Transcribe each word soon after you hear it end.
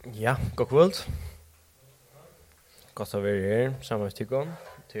Ja, god kvöld. Godt å være her sammen med Tygon.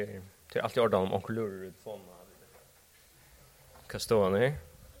 Til alt i orden om onkel lurer ut på hva står han her.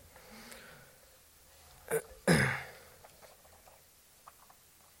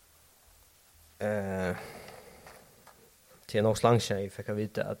 Til nok slang seg fikk jeg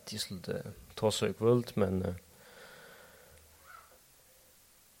vite at de skulle ta seg i kvöld, men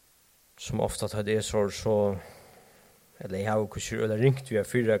som ofte at det så eller jeg har kanskje eller ringt vi har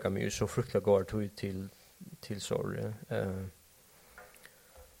fyrrega mig så fruktelig går til sorg.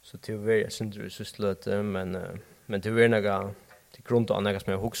 Så til å være synder i sysløte, men til å være noe til grunn av noe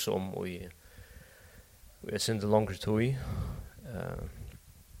som jeg husker om og jeg synder langere tog.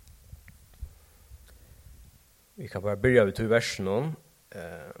 Vi kan bare begynne ved to versen nå.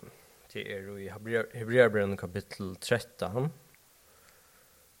 Det i Hebreerbrevet kapittel 13.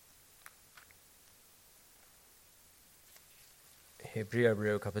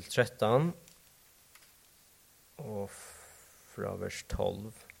 Hebreerbrevet kapittel 13 og fra vers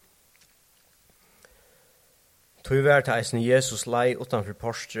 12. Tog vært eisen Jesus lei utanfor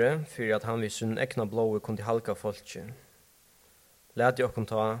porstre, for at han vid sin egna blåe kunne halka folket. Lät jag kun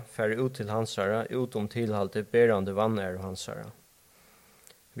ta färre ut till hansara, utom tillhalte berande vannar och hansara.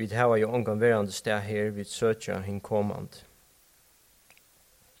 Vid hava ju ångan verande steg här vid sötja hin kommand.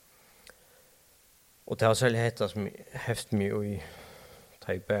 Och det har särskilt hettat som häft mig och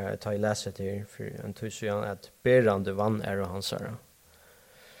ta i läset här för en tusen att berande vannar och hansara.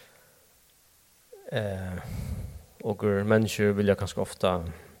 Och människor vill jag ganska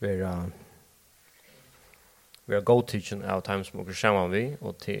ofta vi har god teaching av time som vi sammen vi,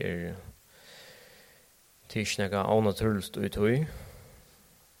 og til ikke noe avnaturligt ut i.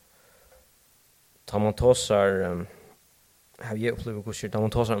 Da man tåsar, har jeg opplevd hvordan da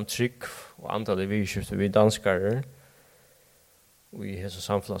man tåsar om trygg og antallet vi skifter vi danskere, og i hese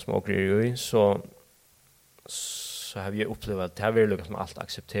samfunnet som åker i, så har jeg opplevd at det har vært lukket som alt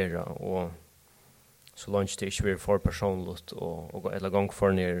aksepterer, og så langt det ikke blir for personligt, eller gang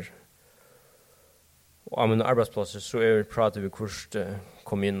for ned. Og av mine arbeidsplasser så prater vi kurst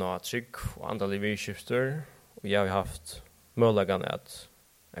kom inn og trygg og andre livskifter. Og jeg har haft mulighet at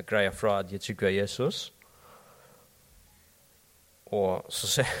jeg greier fra at jeg trygger Jesus. Og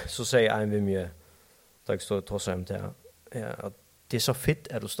så sier jeg ved meg, da jeg står og tar seg om det, at det så fitt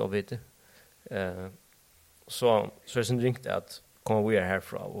du står ved det. Så jeg synes ringt at kommer vi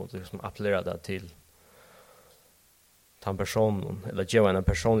herfra og liksom appellerer det til den personen, eller gjøre en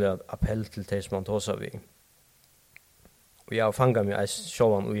personlig appell til det som han tar seg ved. Og jeg har fanget meg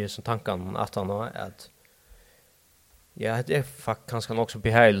sjåvan og som tanken at han har, at det er faktisk ganske nok så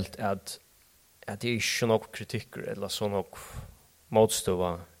beheilt at det er ikke nok kritikker, eller så nok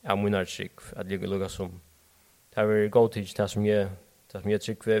motstøva av munartrykk, at jeg lukker som det er veldig god tid til det som jeg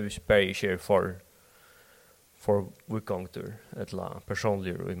trykker ved, hvis bare ikke er for utgangter, eller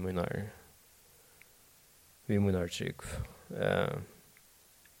personlig i munartrykk.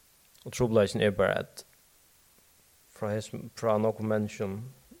 Og trobeleisen er bare at fra noen mennesker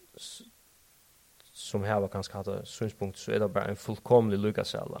som har kanskje hatt synspunkt, så er det bare en fullkomlig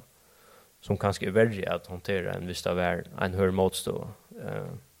lykkesella som kanskje er verre at håndtere enn hvis det er en høyre motstå.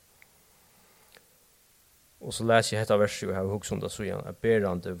 Og så leser jeg dette verset og jeg har hukket om det så igjen, at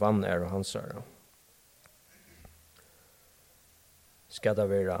berande vann og hansare. Skal det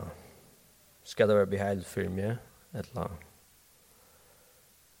være beheilt for meg, eller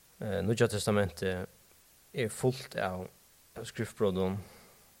Nya testamentet er fullt av skriftbråden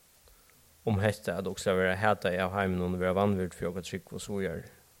om hette at også være heta av heimen og være vannvirt for å trykk og så gjør.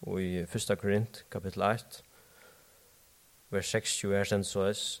 Og i 1. Korint, kapittel 1, vers 60 er sendt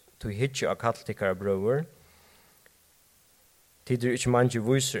sås, «Tu hitje av katteltikkere brøver, tider ikke mange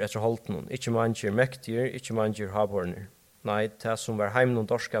viser etter holden, ikke mange er mektiger, ikke mange er havhårner. Nei, det som var heimen og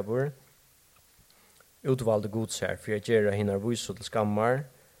dorskapur, utvalde godsær, for jeg gjør hinner viser til skammar,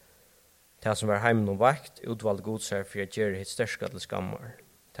 det som var heimen og vakt, utvalde godsær, for jeg gjør hitt sterska til skammar.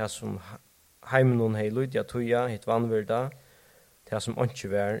 Det som heimen og hei lydja tuja, hitt vannvirda, det som ikke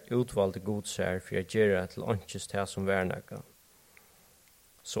var, utvalde godsær, for jeg gjør til ånkjes det som var nekka.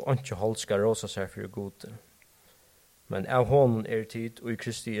 Så ånkje hold skal råsa seg for gode. Men av hånden tid, og i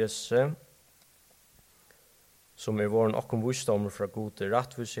Kristi Jesu, som våren okkom visdommer fra gode,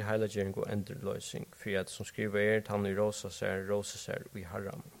 rattvis i heilagjering og enderløsning, for at som skriver han i råsa seg og i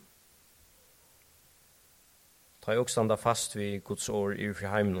herram. Ta jeg også standa fast vid Guds år i fri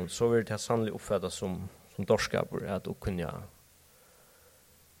heimen, så vil det sannelig oppfattet som dorskaper, at du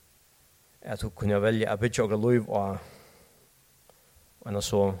kunne velge å bygge og liv og en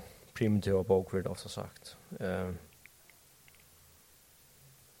så primitiv bok, vil det ofte sagt.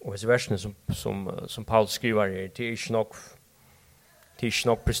 Og disse versene som Paul skriver her, det er ikke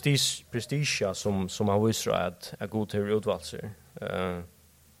nok prestige som han viser at god til utvalgser.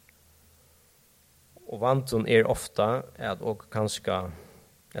 Og vanten er ofta at og kanskje,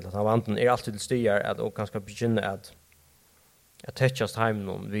 eller at vanten er alltid til stier, at og kanskje begynne at tetjast heim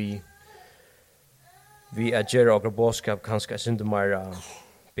noen vi er gjøre okra boðskap kanskje synde mer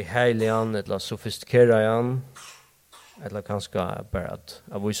behageligan, eller sofistikerajan, eller kanskje bare at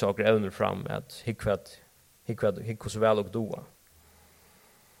vise okra evner fram, at hikk så vel og doa.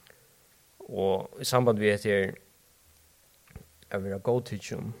 Og i samband med etter jeg vil ha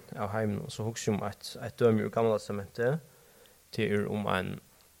godtidgjum av heimen, så husker jeg et døme ur gamla testamentet til om en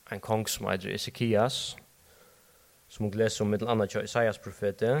kong som heter Ezekias, som hun leser om mitt annet til Isaias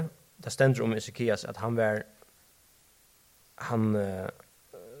profete. Det stender om Ezekias at han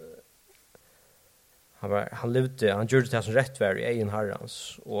levde, han gjorde det som rettvær i egen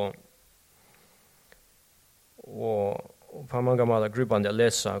herrens, og på mange måter grubbande å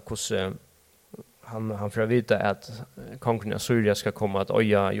lese hvordan han får vite at kongen av Syria skal komme at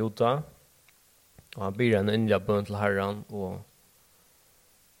øya Juda, og han blir en inderlig bønn til Herren, og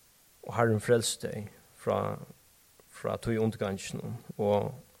Herren frelste deg fra tog undergangen,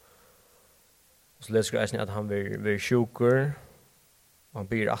 og så leser jeg at han vil sjuker, og han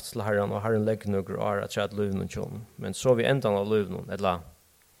blir at til Herren, og Herren legger noen år at jeg løvnen kjønn. Men så vi enda av løvnen, eller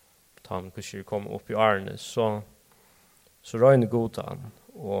ta han kanskje kommer opp i årene, så røyner god han,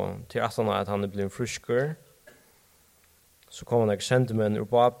 og til at han er blevet frisker, så kom han ikke sendemenn ur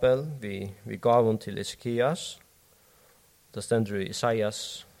Babel, vi gav hon til Ezekias, det stender i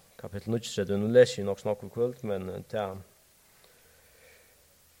Isaias kapittel 9, nå leser jeg nok snakk om kveld, men det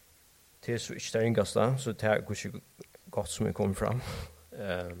er så ikke det ringeste, så det er ikke godt som jeg kommer fram.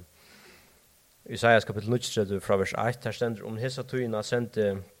 Isaias kapittel 9, fra vers 1, her stender om hessa tøyna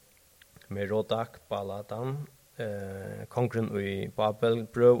sendte med Rodak, Baladan, kongen i Babel,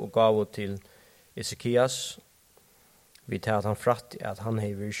 brøv og gav til Ezekias, vi tar at han fratt at han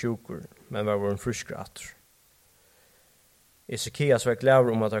hever sjukur, men var en friskrat. Ezekias var glad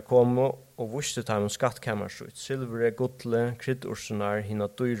om at han kom og visste ta om skattkammersutt, silvere, gudle, kryddorsenar, hinna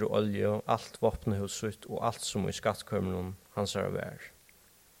dyr og olje, alt våpnehusutt og alt som i skattkammeren hans er vær.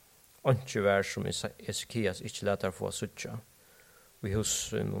 Ikke vær som Ezekias ikke letar få suttja, i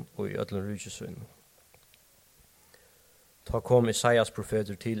hussyn og i ødlen rydgesyn. Ta kom Isaias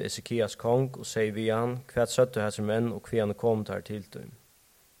profeter til Ezekias kong og sier vi han, hva søtte hans menn og hva han kom der til dem.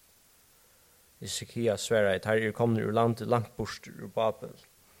 Ezekias sverre at her kommet ur landet langt bort ur Babel.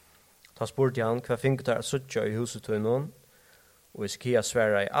 Ta spurte han, hva finket der suttja i huset til noen, og Ezekias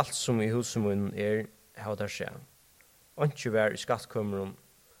sverre at alt som i huset munnen hva der skje. Og ikke vær i skattkommeren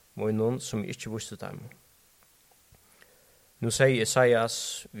munnen som ikke visste dem. Nå sier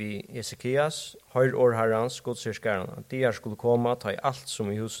Isaias vi Ezekias, høyr år herrens, godsirskarene, de skulle komme, ta i alt som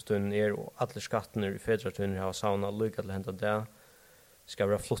i huset til og alle skattene i fedretøyner har savnet, lykke til hendet det, skal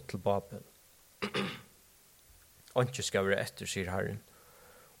være flott til Babel. Ikke skal være etter, sier Herren.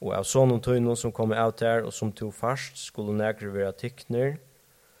 Og av sånne tøyner som kommer av der, og som tog fast, skulle negre være tikkner,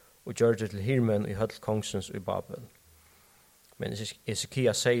 og gjøre det til hirmen i høll kongsens i Babel. Men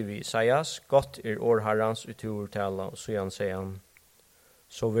Ezekias sier vi Isaias, godt år herrens i turtala, og så sier han,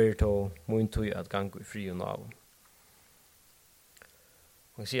 så vil to mun tog at gang i fri og nav.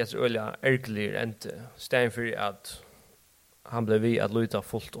 Man sier at det er øyla erkelig rente, stein for at han ble vi at lyta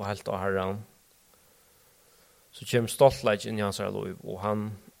fullt og helt av herren, så kommer stoltleik inn i hans liv, og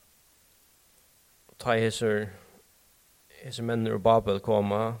han tar hese menner og Babel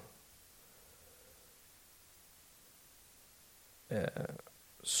koma,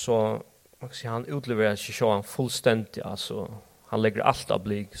 så man kan si han utleverer ikke så han fullstendig, altså han legger alt av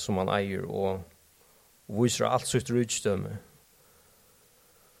blik som han eier, og viser alt sitt rydstømme,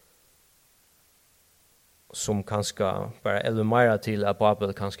 som kanskje bare eller mer til at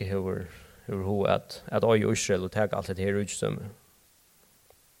Babel kanskje hever at øye Israel og teg alt det her rydstømme.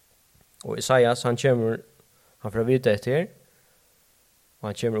 Og Isaias, han får vite etter, og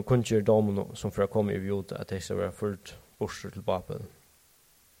han kommer og kunngjør domen som får komme i Juda, at det skal være ført borster til Babel.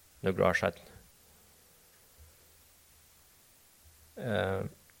 Några år sedan.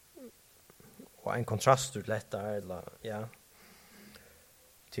 Og en kontrast til dette eller ja.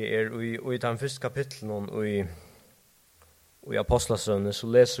 Det i den første kapitlen og i apostlasønne så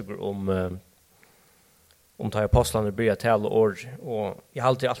leser vi om de apostlene blir tale år, og jeg har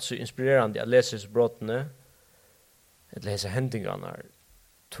alltid altså inspirerende å lese disse brottene, å lese hendingene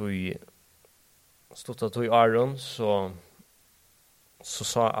stod at i Aron, så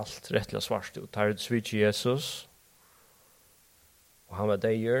sa alt rettelig svart ut. Her er det svitje Jesus, Og han var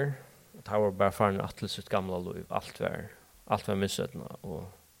deir, og han var bare farin at til sitt gamla liv. Alt var missøtna, og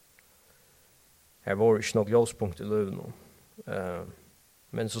her var ikke nok ljóspunkt i livet.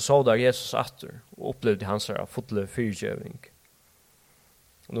 Men så der Jesus atter, og opplevde hans her fotle fyrtjøving.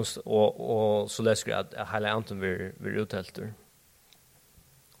 Og så leser jeg at hele anten vil uthelter.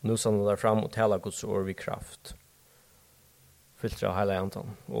 Nå sann der fram og tala Guds ord vid kraft. Filtra av hele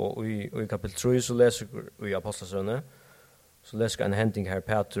anten. Og i kapitel 3 så leser jeg i Apostelsønne, så leser jeg en hending her,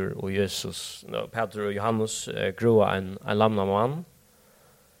 Peter og Johannes groa en lamna mann,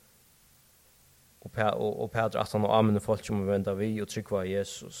 og Peter at han og amene folk som venda vi og trykva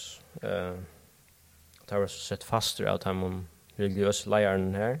Jesus. Det var så sett faster av de religiøse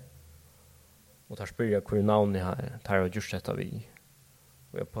leierne her, og der spør jeg hvor navnet her, der har gjort dette vi.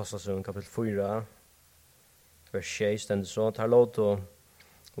 Og i Apostelsønne kapitel 4, vers 6, stender så, der lov til å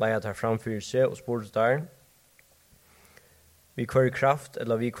leie der framfyr seg og spurte der, vi kvar kraft,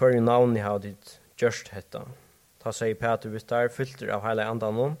 eller vi kvar navn i har ditt gjørst hetta. Ta sier Peter vidt der, filter av hele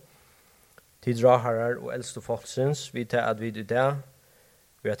andan tid draharar og eldste folksins, vi tar at vi i det,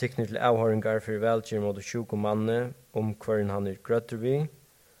 vi har teknet til avhøringar for velkjør mot 20 manne, kvar han grøtter vi,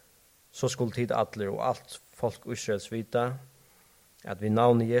 så skulle tid atler og alt folk Israels vita, at vi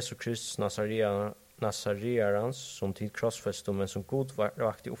navn i Jesu Kristus Nazariarans, som tid krossfestum, men som god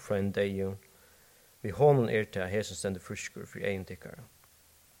vakti oppfra en deg, vi hånden til hesen stendig fruskur for egen tikkare.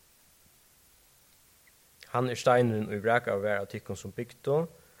 Han steineren og i vreka av hver av tikkene som bygto,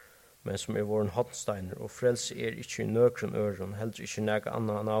 men som våren hotsteiner, og frelse ikke i nøkron øron, heller ikke nega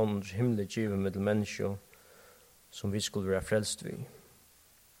anna navn under himmelig givet middel menneskje, som vi skulle være frelst vi.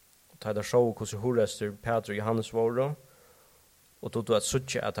 Og ta der sjå hos horester Peter og Johannes våre, og tog at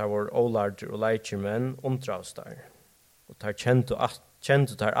suttje at her var ålarder og leikjer menn omtravs der. Og ta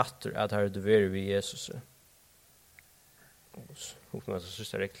kjente der atter at her du veri vi Jesus. Hos meg så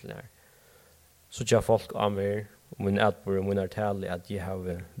synes jeg riktig her. Suttje folk av meg, og min atbor og min artale at jeg har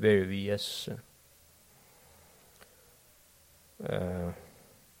veri vi Jesus.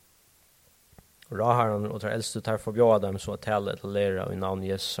 Raharen og der eldste tar forbjøa dem så at tale til lære i navn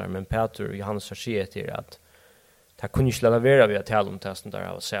Jesus, men Peter og Johannes har sier til at det kunne ikke lade være ved å tale om testen der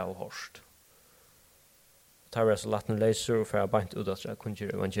av å se og hørst. Det var så latten leser og for å beint ut at jeg kunne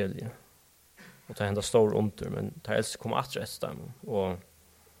gjøre evangeliet. Og det hendte stor under, men det eldste kom atre etter dem.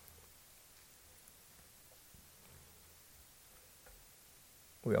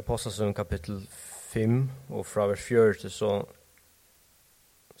 Og i Apostelsønne kapittel 5, og fra vers 4 så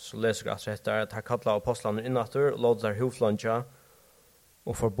leser jeg atre etter at her kallet apostlene innatter, og låt der hovlandja,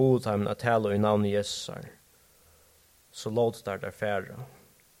 og forbod dem at tale i navnet Jesus her. Så låt der færre.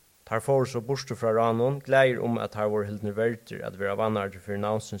 Tar for så borste fra ranon, gleder at her var hildne verter at være vannarde for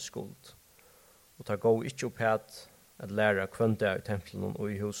navnsens skuld. Og tar gå ikke opp at lære kvønte i tempelen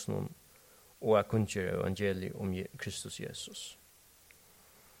og i husen og at kunngjøre evangeliet om Kristus Jesus.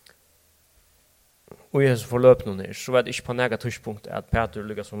 Og i hans forløp noen her, så var det ikke på nega tidspunkt at Peter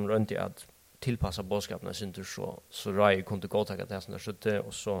lykkes som rundt i at tilpassa bådskapene sin tur så Rai kunne godtakke det som der skjøtte,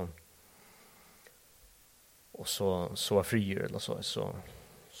 og så var frier eller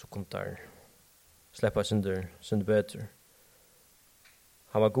så kunne der släppa synder bedre.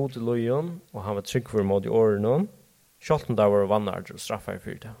 Han var god i lojen, og han var trygg for mod i årene, selv om det var vannard og straffar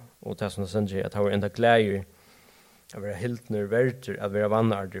for det. Og det som det sender at han var enda gleder å være helt nerverter, å være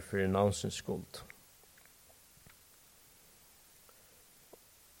vannard for navnsens skuld.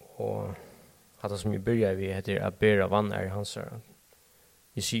 Og hatt det som jeg begynner vi heter å bære vannard i hans her.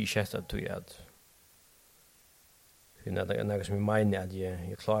 Jeg sier ikke etter at det er noe som jeg mener at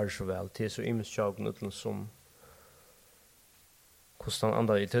jeg klarer så vel til så imens sjagen uten som hvordan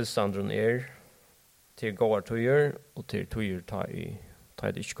andre i tilstanden til gåar tøyer og til tøyer ta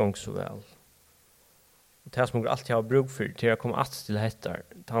det ikke gang så vel. Og det som jeg alltid har bruk for til å komme alt til dette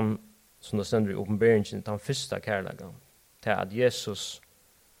han, som det stender i åpenberingen den første kærlighet til at Jesus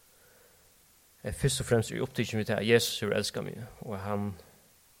først og fremst i opptidsen til at Jesus har elsket meg og han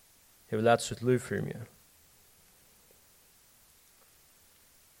har lært sitt liv for meg.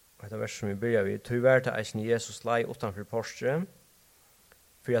 Og dette vers som vi begynner vi, tog vært til eisen Jesus lei utenfor porstret,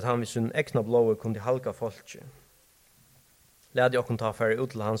 for at han ved sin egna blåe kunne halka folket. Lærde jeg ta færre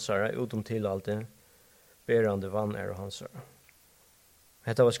ut til hansare, utom til alt det, berande vann og hansare.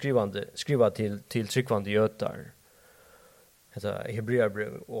 Dette var skrivet til tryggvande jøtar, dette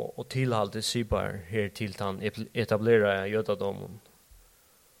hebreerbrev, og tilhalte sibar her til han etablerer jøtadommen.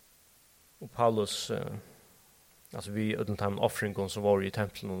 Og Paulus alltså vi utan tam offering som var i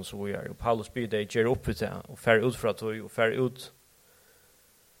templen och så vidare. Och Paulus blir det ger upp det och fär ut för att och fär ut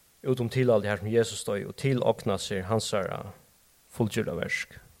utom till allt det här som Jesus står och till öppna sig hans fullgjorda versk.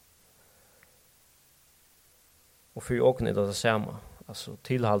 Och för åkne är det samma. Alltså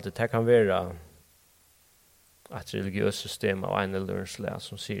tillhaltet, det kan vara ett religiöst system av en eller annan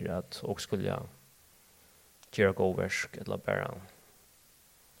som säger att och skulle jag göra god versk eller bara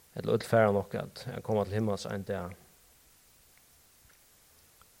eller utfärra något att jag kommer till himmels en dag.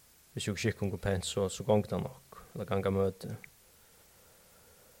 Hvis jag skickar en pent så gång det nog eller ganga möte.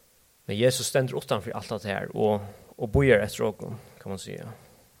 Men Jesus ständer utanför allt det här och bojar efter åken kan man säga.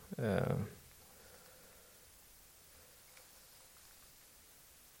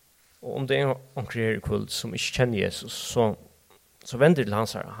 Och om det är en kreerkult som inte känner Jesus så vänder till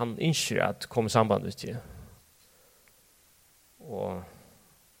hans här. Han inser att komma i samband med det. Och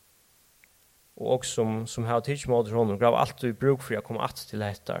också som har tidsmål honom gav allt i bruk för att komma att till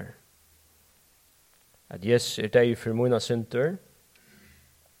detta. Att Jesus är dig för mina synder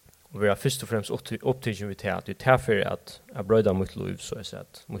och vi har först och främst upptidsen vi till att det är för att jag bröda mot liv så är det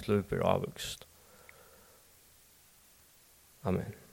att mot liv blir avvuxt. Amen.